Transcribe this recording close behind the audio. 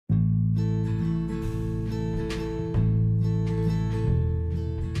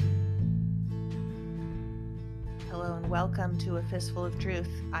welcome to A Fistful of Truth.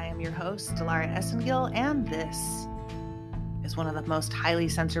 I am your host, Delara Essengill, and this is one of the most highly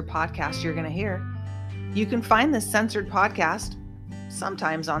censored podcasts you're going to hear. You can find this censored podcast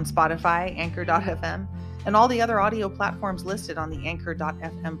sometimes on Spotify, Anchor.fm, and all the other audio platforms listed on the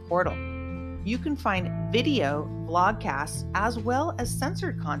Anchor.fm portal. You can find video vlogcasts as well as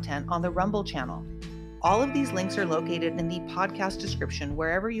censored content on the Rumble channel. All of these links are located in the podcast description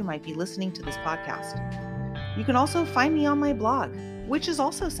wherever you might be listening to this podcast. You can also find me on my blog, which is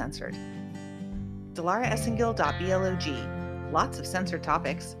also censored. DelaraEssengill.blog. Lots of censored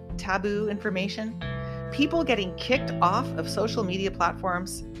topics, taboo information, people getting kicked off of social media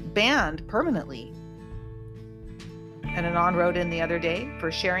platforms, banned permanently. And Anon wrote in the other day for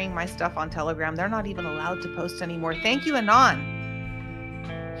sharing my stuff on Telegram. They're not even allowed to post anymore. Thank you, Anon,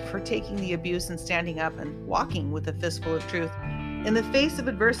 for taking the abuse and standing up and walking with a fistful of truth. In the face of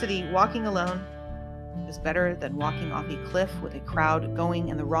adversity, walking alone is better than walking off a cliff with a crowd going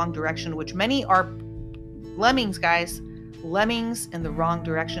in the wrong direction, which many are lemmings, guys. Lemmings in the wrong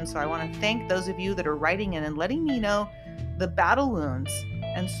direction. So I want to thank those of you that are writing in and letting me know the battle wounds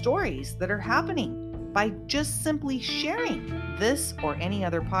and stories that are happening by just simply sharing this or any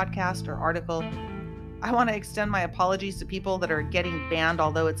other podcast or article. I want to extend my apologies to people that are getting banned,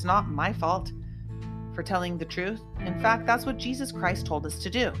 although it's not my fault for telling the truth. In fact, that's what Jesus Christ told us to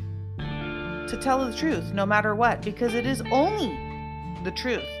do. To tell the truth no matter what, because it is only the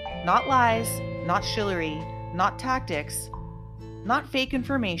truth, not lies, not shillery, not tactics, not fake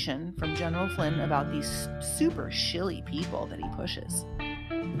information from General Flynn about these super shilly people that he pushes.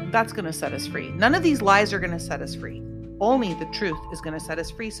 That's going to set us free. None of these lies are going to set us free. Only the truth is going to set us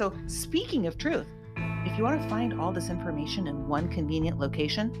free. So speaking of truth, if you want to find all this information in one convenient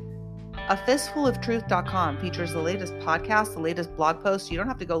location, afistfuloftruth.com features the latest podcast, the latest blog posts. You don't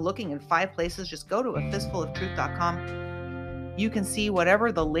have to go looking in 5 places. Just go to afistfuloftruth.com. You can see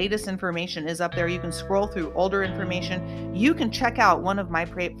whatever the latest information is up there. You can scroll through older information. You can check out one of my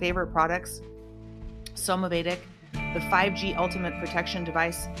favorite products, Somavedic, the 5G Ultimate Protection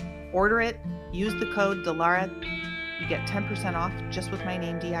Device. Order it. Use the code DELARA. You get 10% off just with my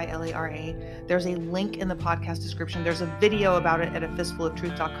name, DILARA. There's a link in the podcast description. There's a video about it at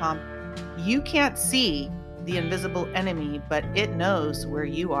afistfuloftruth.com. You can't see the invisible enemy, but it knows where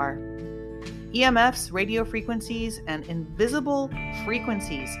you are. EMFs, radio frequencies, and invisible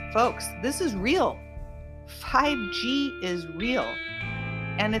frequencies. Folks, this is real. 5G is real,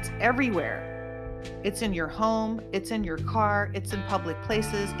 and it's everywhere. It's in your home, it's in your car, it's in public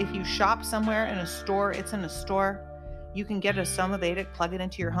places. If you shop somewhere in a store, it's in a store. You can get a Somavedic, plug it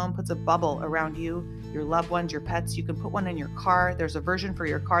into your home, puts a bubble around you, your loved ones, your pets. You can put one in your car. There's a version for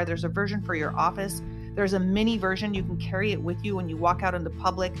your car. There's a version for your office. There's a mini version. You can carry it with you when you walk out into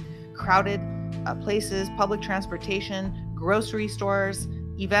public, crowded places, public transportation, grocery stores,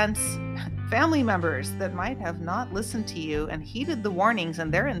 events, family members that might have not listened to you and heeded the warnings,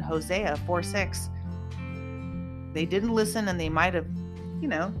 and they're in Hosea 4:6. They didn't listen, and they might have,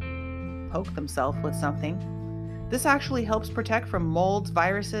 poked themselves with something. This actually helps protect from molds,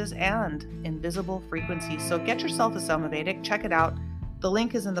 viruses, and invisible frequencies. So get yourself a Somavedic. Check it out. The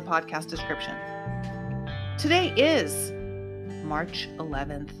link is in the podcast description. Today is March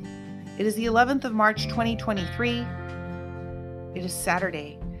 11th. It is the 11th of March, 2023. It is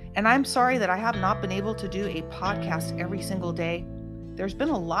Saturday. And I'm sorry that I have not been able to do a podcast every single day. There's been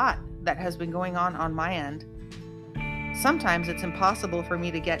a lot that has been going on my end. Sometimes it's impossible for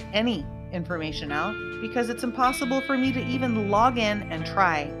me to get any information out because it's impossible for me to even log in and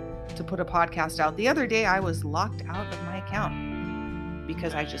try to put a podcast out. The other day, I was locked out of my account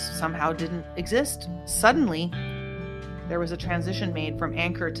because I just somehow didn't exist. Suddenly, there was a transition made from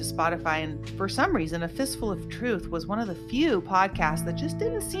Anchor to Spotify, and for some reason, A Fistful of Truth was one of the few podcasts that just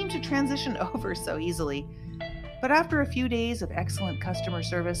didn't seem to transition over so easily. But after a few days of excellent customer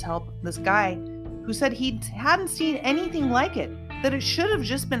service help, this guy who said he hadn't seen anything like it, that it should have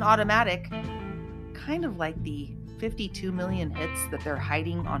just been automatic, kind of like the 52 million hits that they're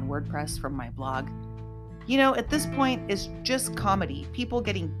hiding on WordPress from my blog. At this point, it's just comedy. People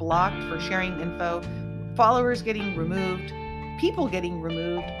getting blocked for sharing info, followers getting removed, people getting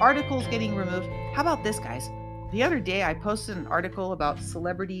removed, articles getting removed. How about this, guys? The other day, I posted an article about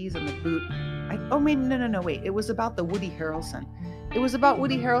celebrities and the boot. Wait. It was about the Woody Harrelson. It was about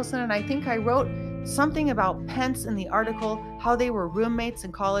Woody Harrelson, and I think I wrote something about Pence in the article, how they were roommates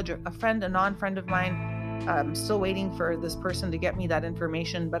in college. A non-friend of mine. I'm still waiting for this person to get me that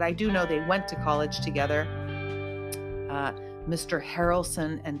information, but I do know they went to college together. Mr.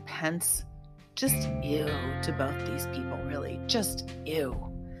 Harrelson and Pence. Just ew to both these people, really. Just ew.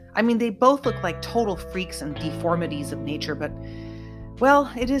 I mean, they both look like total freaks and deformities of nature, but, well,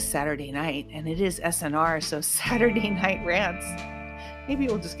 it is Saturday night, and it is SNR, so Saturday Night Rants. Maybe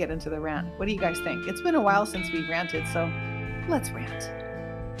we'll just get into the rant. What do you guys think? It's been a while since we've ranted, so let's rant.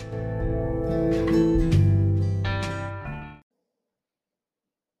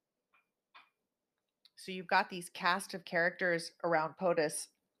 So you've got these cast of characters around POTUS,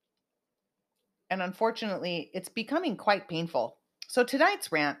 and unfortunately, it's becoming quite painful. So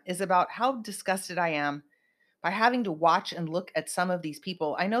tonight's rant is about how disgusted I am by having to watch and look at some of these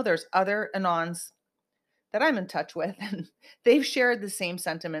people. I know there's other Anons that I'm in touch with, and they've shared the same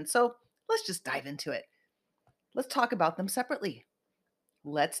sentiment. So let's just dive into it. Let's talk about them separately.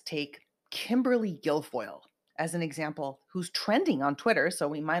 Let's take Kimberly Guilfoyle as an example, who's trending on Twitter. So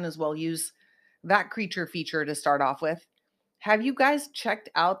we might as well use that creature feature to start off with. Have you guys checked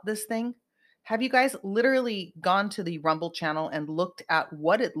out this thing? Have you guys literally gone to the Rumble channel and looked at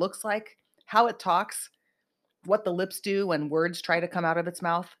what it looks like, how it talks, what the lips do when words try to come out of its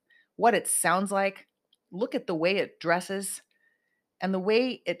mouth, what it sounds like? Look at the way it dresses and the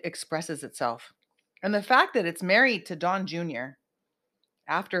way it expresses itself. And the fact that it's married to Don Jr.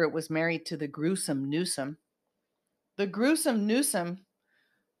 after it was married to the gruesome Newsom. The gruesome Newsom,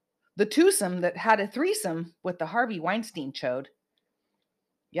 the twosome that had a threesome with the Harvey Weinstein chode.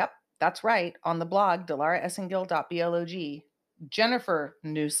 Yep, that's right. On the blog, delaraessengill.blog, Jennifer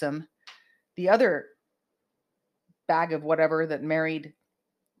Newsom, the other bag of whatever that married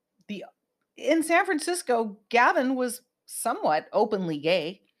in San Francisco, Gavin was somewhat openly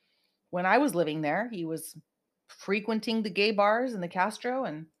gay. When I was living there, he was frequenting the gay bars in the Castro,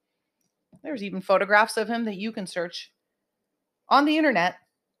 and there's even photographs of him that you can search on the internet,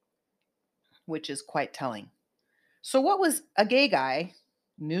 which is quite telling. So what was a gay guy,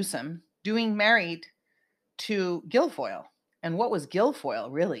 Newsom, doing married to Guilfoyle? And what was Guilfoyle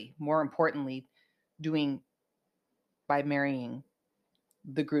really, more importantly, doing by marrying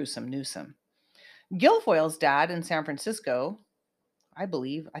the gruesome Newsom? Guilfoyle's dad in San Francisco, I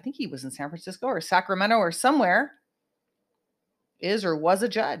think he was in San Francisco or Sacramento or somewhere, is or was a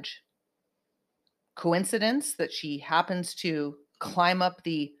judge. Coincidence that she happens to climb up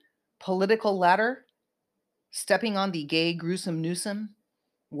the political ladder, stepping on the gay gruesome Newsom,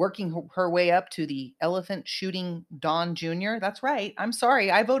 working her way up to the elephant shooting Don Jr.? That's right. I'm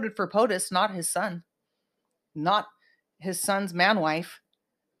sorry. I voted for POTUS, not his son, not his son's man-wife.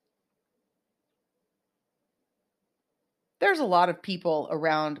 There's a lot of people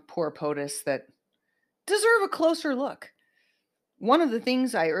around poor POTUS that deserve a closer look. One of the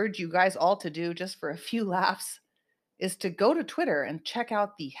things I urge you guys all to do, just for a few laughs, is to go to Twitter and check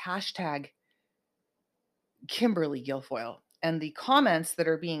out the hashtag Kimberly Guilfoyle and the comments that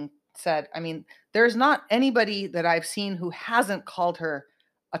are being said. I mean, there's not anybody that I've seen who hasn't called her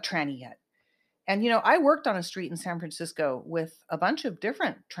a tranny yet. And, I worked on a street in San Francisco with a bunch of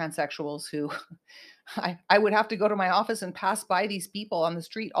different transsexuals who I would have to go to my office and pass by these people on the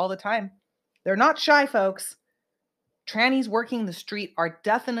street all the time. They're not shy, folks. Trannies working the street are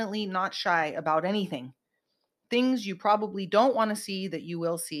definitely not shy about anything. Things you probably don't want to see that you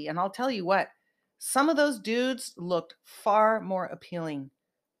will see. And I'll tell you what, some of those dudes looked far more appealing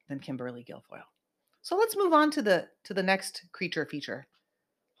than Kimberly Guilfoyle. So let's move on to the next creature feature.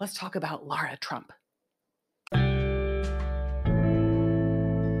 Let's talk about Lara Trump.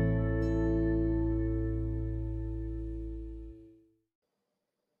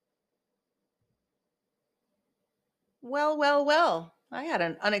 Well. I had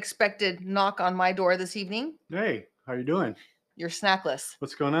an unexpected knock on my door this evening. Hey, how you doing? You're snackless.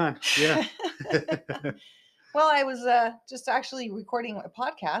 What's going on? Yeah. Well, I was just actually recording a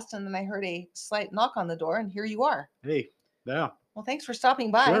podcast, and then I heard a slight knock on the door, and here you are. Hey, yeah. Well, thanks for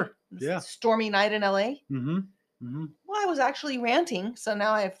stopping by. Sure. This Yeah. stormy night in LA. Mm-hmm. Mm-hmm. Well, I was actually ranting, so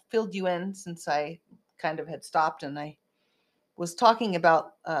now I've filled you in since I kind of had stopped, and I was talking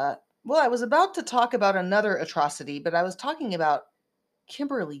about, I was about to talk about another atrocity, but I was talking about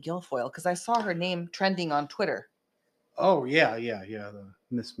Kimberly Guilfoyle because I saw her name trending on Twitter. Oh, yeah. The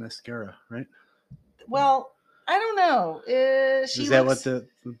Miss Mascara, right? Well, I don't know. Is that what the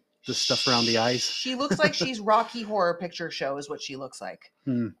stuff around the eyes? She looks like she's Rocky Horror Picture Show is what she looks like.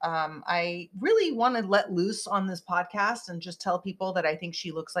 I really want to let loose on this podcast and just tell people that I think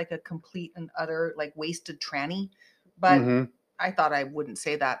she looks like a complete and utter like wasted tranny. But I thought I wouldn't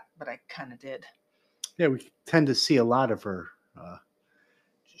say that, but I kind of did. Yeah, we tend to see a lot of her.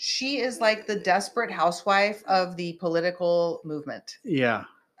 She is like the desperate housewife of the political movement. Yeah.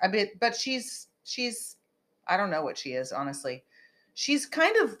 I mean, but she's I don't know what she is, honestly. She's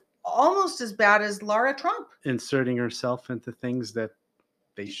kind of almost as bad as Lara Trump. Inserting herself into things that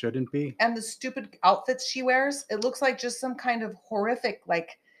they shouldn't be. And the stupid outfits she wears, it looks like just some kind of horrific,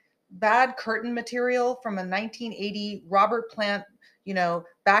 like bad curtain material from a 1980 Robert Plant,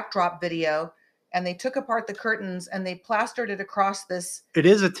 backdrop video. And they took apart the curtains and they plastered it across this. It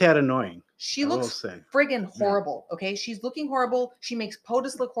is a tad annoying. She I will looks say. friggin' horrible. Okay. She's looking horrible. She makes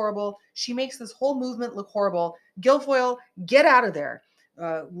POTUS look horrible. She makes this whole movement look horrible. Guilfoyle, get out of there.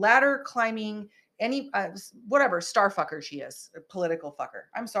 Ladder climbing, any whatever star fucker she is, a political fucker.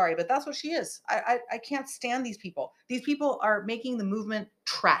 I'm sorry, but that's what she is. I can't stand these people. These people are making the movement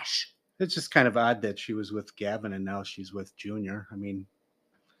trash. It's just kind of odd that she was with Gavin and now she's with Junior. I mean,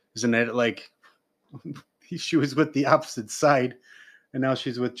 isn't it like she was with the opposite side and now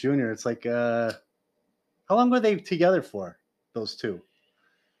she's with Junior? It's like, how long were they together for, those two?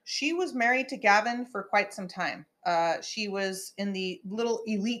 She was married to Gavin for quite some time. She was in the little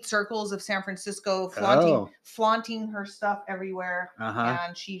elite circles of San Francisco, flaunting her stuff everywhere.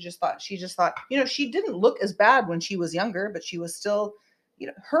 And she just thought, she didn't look as bad when she was younger, but she was still,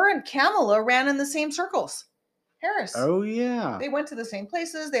 her and Kamala ran in the same circles. Harris. Oh, yeah. They went to the same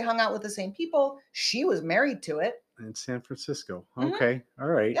places. They hung out with the same people. She was married to it. In San Francisco. Okay. All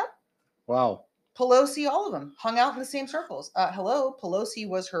right. Yep. Wow. Pelosi, all of them hung out in the same circles. Hello, Pelosi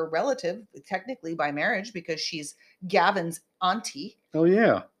was her relative, technically by marriage, because she's Gavin's auntie. Oh,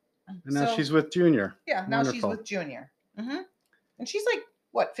 yeah. And now she's with Junior. Yeah, now she's with Junior. And she's like,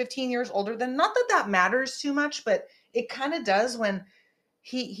 what, 15 years older than, not that matters too much, but it kind of does when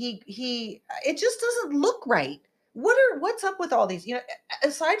it just doesn't look right. What's up with all these?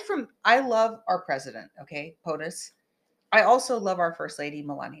 Aside from, I love our president, okay, POTUS. I also love our first lady,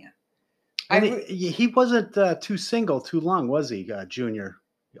 Melania. He wasn't too single too long, was he, Junior?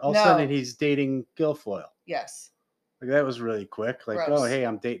 All of a sudden, he's dating Guilfoyle. Yes. Like, that was really quick. Like, gross. Oh, hey,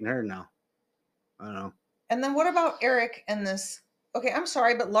 I'm dating her now. I don't know. And then what about Eric and this? Okay, I'm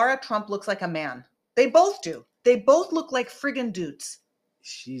sorry, but Lara Trump looks like a man. They both do. They both look like friggin' dudes.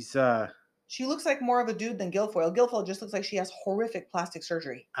 She looks like more of a dude than Guilfoyle. Guilfoyle just looks like she has horrific plastic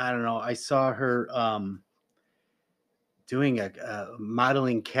surgery. I don't know. I saw her doing a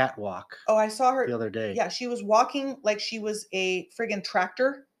modeling catwalk. Oh, I saw her the other day. Yeah, she was walking like she was a friggin'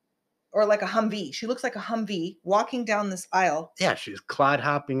 tractor or like a Humvee. She looks like a Humvee walking down this aisle. Yeah, she's clod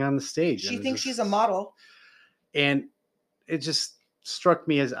hopping on the stage. She thinks she's a model. And it just struck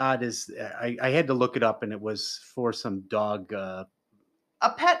me as odd as I had to look it up, and it was for some dog. A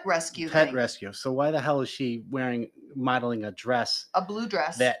pet rescue. Rescue. So why the hell is she modeling a dress? A blue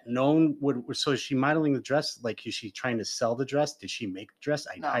dress. That no one would. So is she modeling the dress? Like, is she trying to sell the dress? Did she make the dress?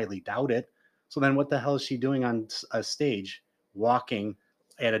 I highly doubt it. So then what the hell is she doing on a stage, walking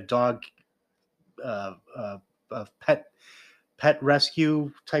at a dog pet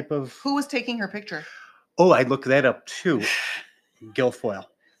rescue type of? Who was taking her picture? Oh, I looked that up too. Guilfoyle.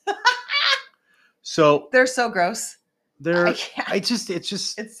 So they're so gross.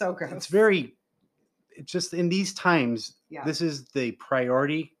 It's so gross. It's just in these times, this is the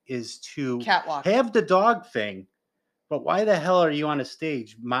priority, is to catwalk, have the dog thing. But why the hell are you on a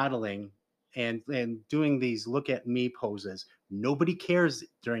stage modeling and doing these look at me poses? Nobody cares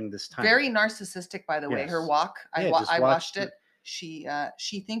during this time. Very narcissistic, by the way, her walk. I watched it. She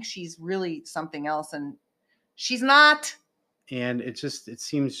thinks she's really something else, and she's not. And it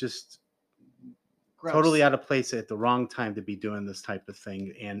seems just gross. Totally out of place at the wrong time to be doing this type of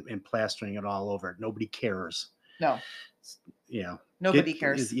thing and plastering it all over. Nobody cares. No. Nobody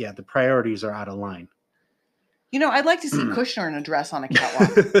cares. The priorities are out of line. I'd like to see Kushner in a dress on a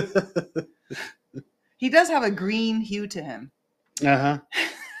catwalk. He does have a green hue to him.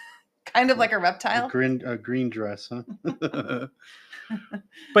 Kind of like a reptile. A green dress, huh?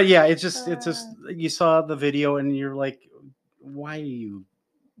 But yeah, it's just you saw the video and you're like, why are you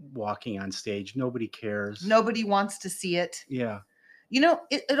walking on stage? Nobody cares. Nobody wants to see it. Yeah.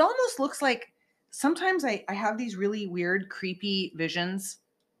 It almost looks like sometimes I have these really weird, creepy visions.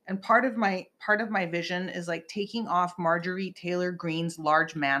 And part of my vision is like taking off Marjorie Taylor Greene's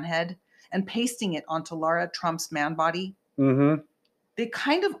large man head and pasting it onto Lara Trump's man body. Mm-hmm. They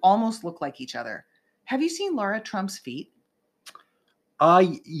kind of almost look like each other. Have you seen Lara Trump's feet?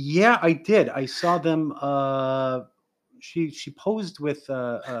 Yeah, I did. I saw them. She posed with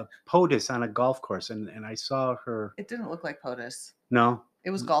POTUS on a golf course, and I saw her. It didn't look like POTUS. No,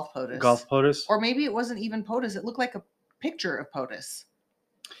 it was golf POTUS. Golf POTUS, or maybe it wasn't even POTUS. It looked like a picture of POTUS.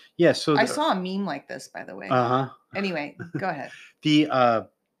 Yeah, so I saw a meme like this, by the way. Anyway, go ahead.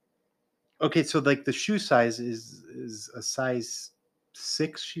 Okay, so like the shoe size is a size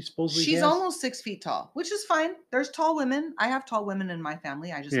 6. She's almost 6 feet tall, which is fine. There's tall women. I have tall women in my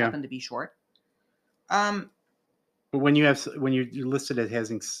family. I just happen to be short. But when you're listed as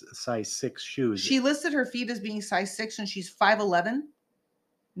having size 6 shoes, She listed her feet as being size 6 and she's 5'11".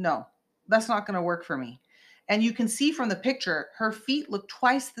 No, that's not going to work for me. And you can see from the picture, her feet look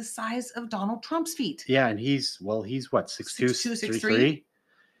twice the size of Donald Trump's feet. yeah, and he's what, 6'2", 6'2", 6'3",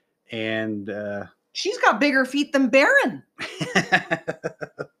 and she's got bigger feet than Barron.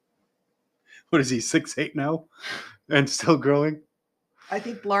 what is he, 6'8" now, and still growing? I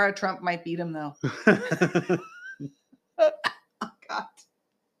think Laura Trump might beat him though. Oh, God.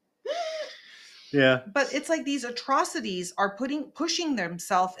 Yeah. But it's like these atrocities are pushing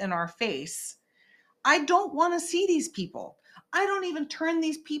themselves in our face. I don't want to see these people. I don't even turn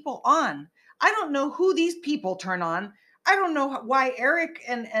these people on. I don't know who these people turn on. I don't know why Eric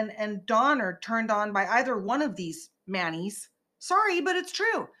and Dawn are turned on by either one of these mannies. Sorry, but it's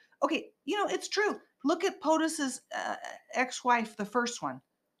true. Okay, it's true. Look at POTUS's ex-wife, the first one.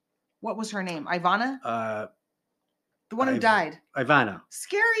 What was her name? Ivana? The one who died. Ivana.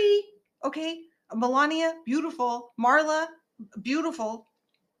 Scary. Okay. Melania, beautiful. Marla, beautiful.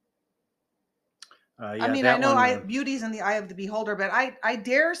 Yeah, I mean, I know beauty's in the eye of the beholder, but I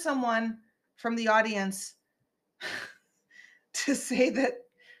dare someone from the audience to say that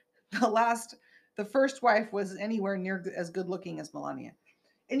the first wife was anywhere near as good looking as Melania.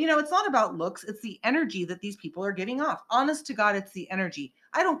 And it's not about looks, it's the energy that these people are giving off. Honest to God, it's the energy.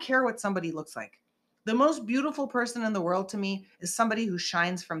 I don't care what somebody looks like. The most beautiful person in the world to me is somebody who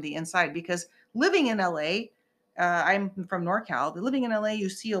shines from the inside, because living in LA, I'm from NorCal, but living in LA, you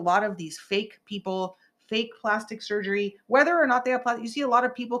see a lot of these fake people, fake plastic surgery, whether or not they have plastic. You see a lot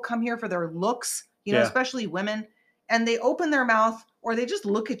of people come here for their looks, especially women, and they open their mouth or they just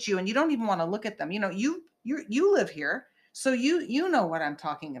look at you and you don't even want to look at them. You live here, so you know what I'm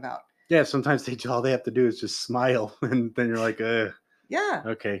talking about. Yeah, sometimes all they have to do is just smile, and then you're like, yeah,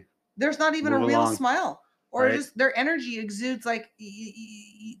 okay. There's not even a real smile, or right? Just their energy exudes like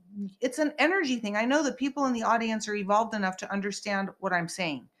it's an energy thing. I know that people in the audience are evolved enough to understand what I'm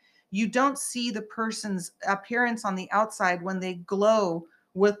saying. You don't see the person's appearance on the outside when they glow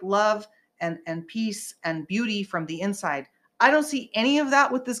with love and peace and beauty from the inside. I don't see any of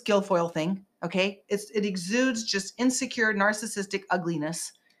that with this Guilfoyle thing. Okay, it exudes just insecure, narcissistic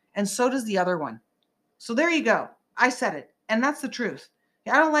ugliness, and so does the other one. So there you go. I said it, and that's the truth.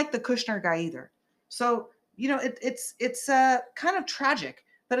 I don't like the Kushner guy either. So, it's kind of tragic.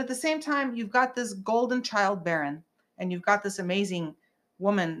 But at the same time, you've got this golden child Baron, and you've got this amazing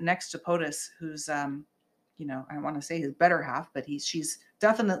woman next to POTUS who's, I want to say his better half, but she's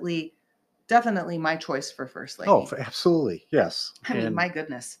definitely my choice for first lady. Oh, absolutely. Yes. I mean, my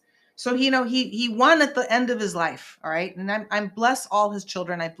goodness. So, he won at the end of his life. All right. And I'm bless all his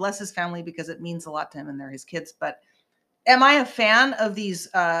children. I bless his family because it means a lot to him and they're his kids. But am I a fan of these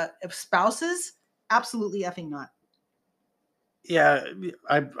spouses? Absolutely effing not. Yeah,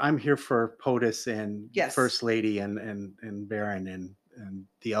 I'm here for POTUS and First Lady and Baron and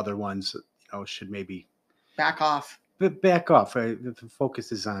the other ones. Should maybe back off. But back off. The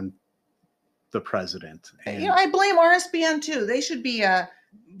focus is on the president. And, I blame RSBN too. They should be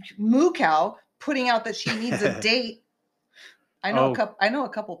moo cow putting out that she needs a date. I know a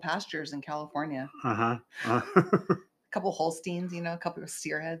couple pastures in California. A couple Holsteins, a couple of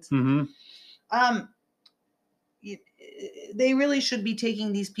steerheads. Mm-hmm. They really should be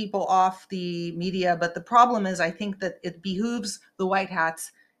taking these people off the media, but the problem is, I think that it behooves the white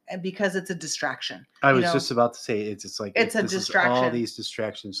hats, because it's a distraction. I was just about to say it's a distraction. All these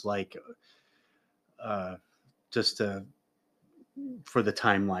distractions, like just for the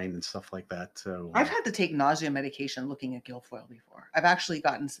timeline and stuff like that. So I've had to take nausea medication looking at Guilfoyle before. I've actually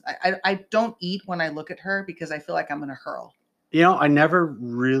gotten. I don't eat when I look at her because I feel like I'm going to hurl. I never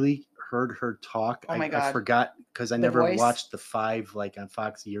really heard her talk. Oh my God. I forgot because I never watched the 5 like on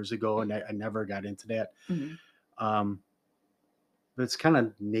Fox years ago, and I never got into that. Mm-hmm. But it's kind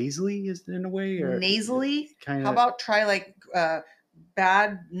of nasally, is it, in a way? Or nasally? Kinda... How about try like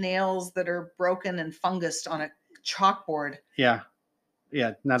bad nails that are broken and fungused on a chalkboard? Yeah,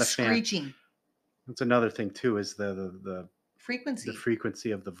 not a screeching. Fan. That's another thing too. Is the frequency? The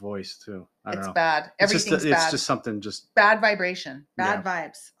frequency of the voice too. I don't know. It's bad. Everything's bad. It's just something. Just bad vibration. Bad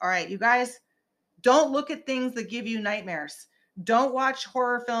vibes. All right, you guys, don't look at things that give you nightmares. Don't watch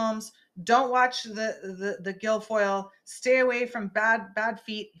horror films. Don't watch the Guilfoyle. Stay away from bad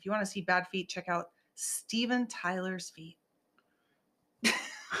feet. If you want to see bad feet, check out Steven Tyler's feet.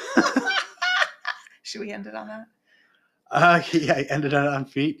 Should we end it on that? Yeah, I ended it on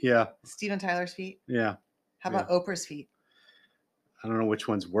feet. Yeah. Steven Tyler's feet. Yeah. How about Oprah's feet? I don't know which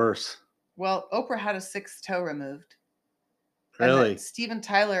one's worse. Well, Oprah had a 6th toe removed. Really? Steven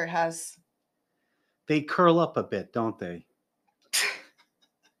Tyler has. they curl up a bit, don't they?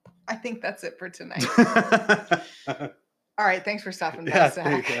 I think that's it for tonight. All right. Thanks for stopping by, Yeah, Zach.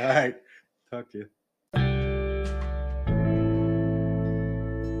 thank you. All right. Talk to you.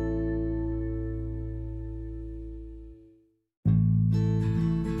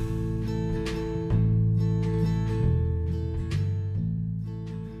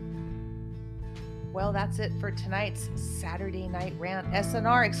 Well, that's it for tonight's Saturday Night Rant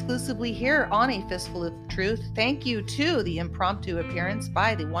SNR, exclusively here on A Fistful of Truth. Thank you to the impromptu appearance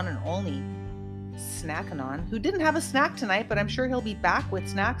by the one and only Snackanon, who didn't have a snack tonight, but I'm sure he'll be back with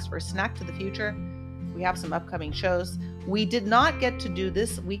snacks for Snack to the Future. We have some upcoming shows. We did not get to do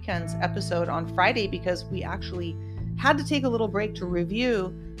this weekend's episode on Friday because we actually had to take a little break to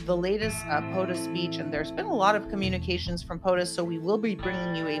review the latest POTUS speech, and there's been a lot of communications from POTUS, so we will be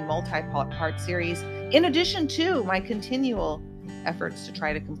bringing you a multi-part series, in addition to my continual efforts to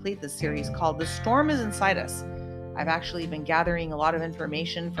try to complete this series called The Storm is Inside Us. I've actually been gathering a lot of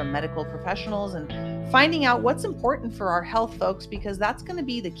information from medical professionals and finding out what's important for our health, folks, because that's going to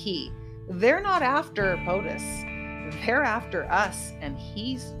be the key. They're not after POTUS. They're after us, and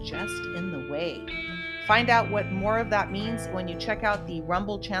he's just in the way. Find out what more of that means when you check out the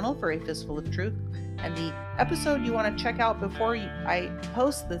Rumble channel for A Fistful of Truth. And the episode you want to check out before I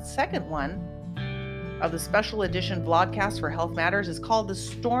post the second one of the special edition vlogcast for Health Matters is called The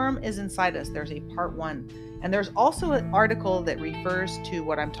Storm is Inside Us. There's a part 1. And there's also an article that refers to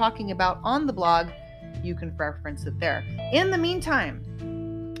what I'm talking about on the blog. You can reference it there. In the meantime,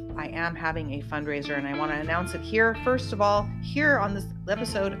 I am having a fundraiser, and I want to announce it here. First of all, here on this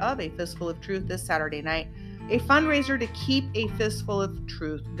episode of A Fistful of Truth this Saturday night, a fundraiser to keep A Fistful of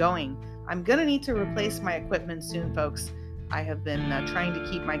Truth going. I'm going to need to replace my equipment soon, folks. I have been trying to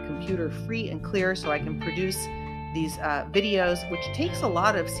keep my computer free and clear so I can produce these videos, which takes a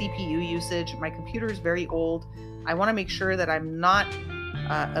lot of CPU usage. My computer is very old. I want to make sure that I'm not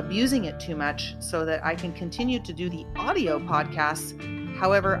abusing it too much so that I can continue to do the audio podcasts.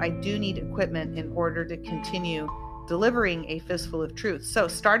 However, I do need equipment in order to continue delivering A Fistful of Truth. So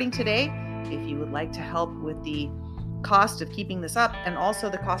starting today, if you would like to help with the cost of keeping this up and also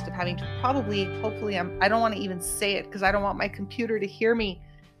the cost of having to hopefully, I don't want to even say it because I don't want my computer to hear me,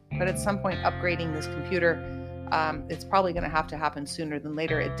 but at some point upgrading this computer, it's probably going to have to happen sooner than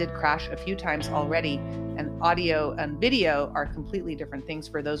later. It did crash a few times already, and audio and video are completely different things.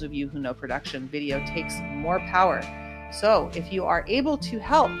 For those of you who know production, video takes more power. So if you are able to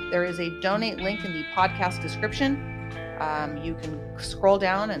help, there is a donate link in the podcast description. You can scroll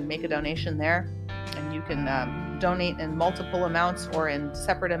down and make a donation there, and you can donate in multiple amounts or in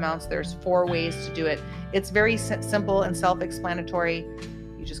separate amounts. There's 4 ways to do it. It's very simple and self-explanatory.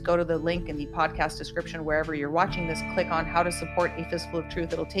 You just go to the link in the podcast description wherever you're watching this, click on how to support A Fistful of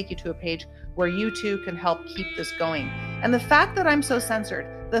Truth. It'll take you to a page where you too can help keep this going. And the fact that I'm so censored,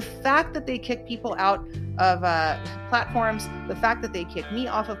 the fact that they kick people out of platforms, the fact that they kick me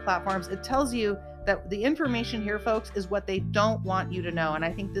off of platforms, it tells you that the information here, folks, is what they don't want you to know. And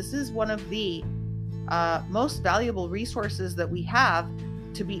I think this is one of the most valuable resources that we have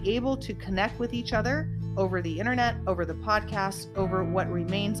to be able to connect with each other over the internet, over the podcast, over what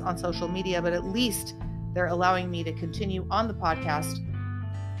remains on social media. But at least they're allowing me to continue on the podcast,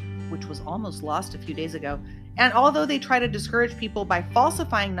 which was almost lost a few days ago. And although they try to discourage people by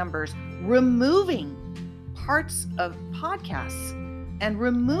falsifying numbers, removing parts of podcasts and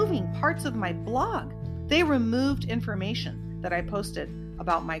removing parts of my blog, they removed information that I posted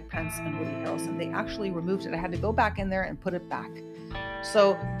about Mike Pence and Woody Harrelson. They actually removed it. I had to go back in there and put it back.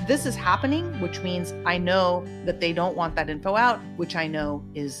 So this is happening, which means I know that they don't want that info out, which I know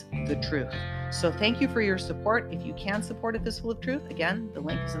is the truth. So thank you for your support. If you can support A Fistful of Truth, again, the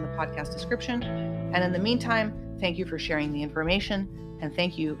link is in the podcast description. And in the meantime, thank you for sharing the information, and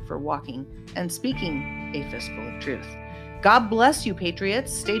thank you for walking and speaking A Fistful of Truth. God bless you,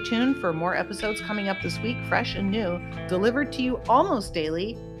 Patriots. Stay tuned for more episodes coming up this week, fresh and new, delivered to you almost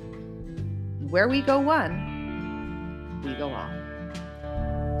daily. Where we go one, we go all.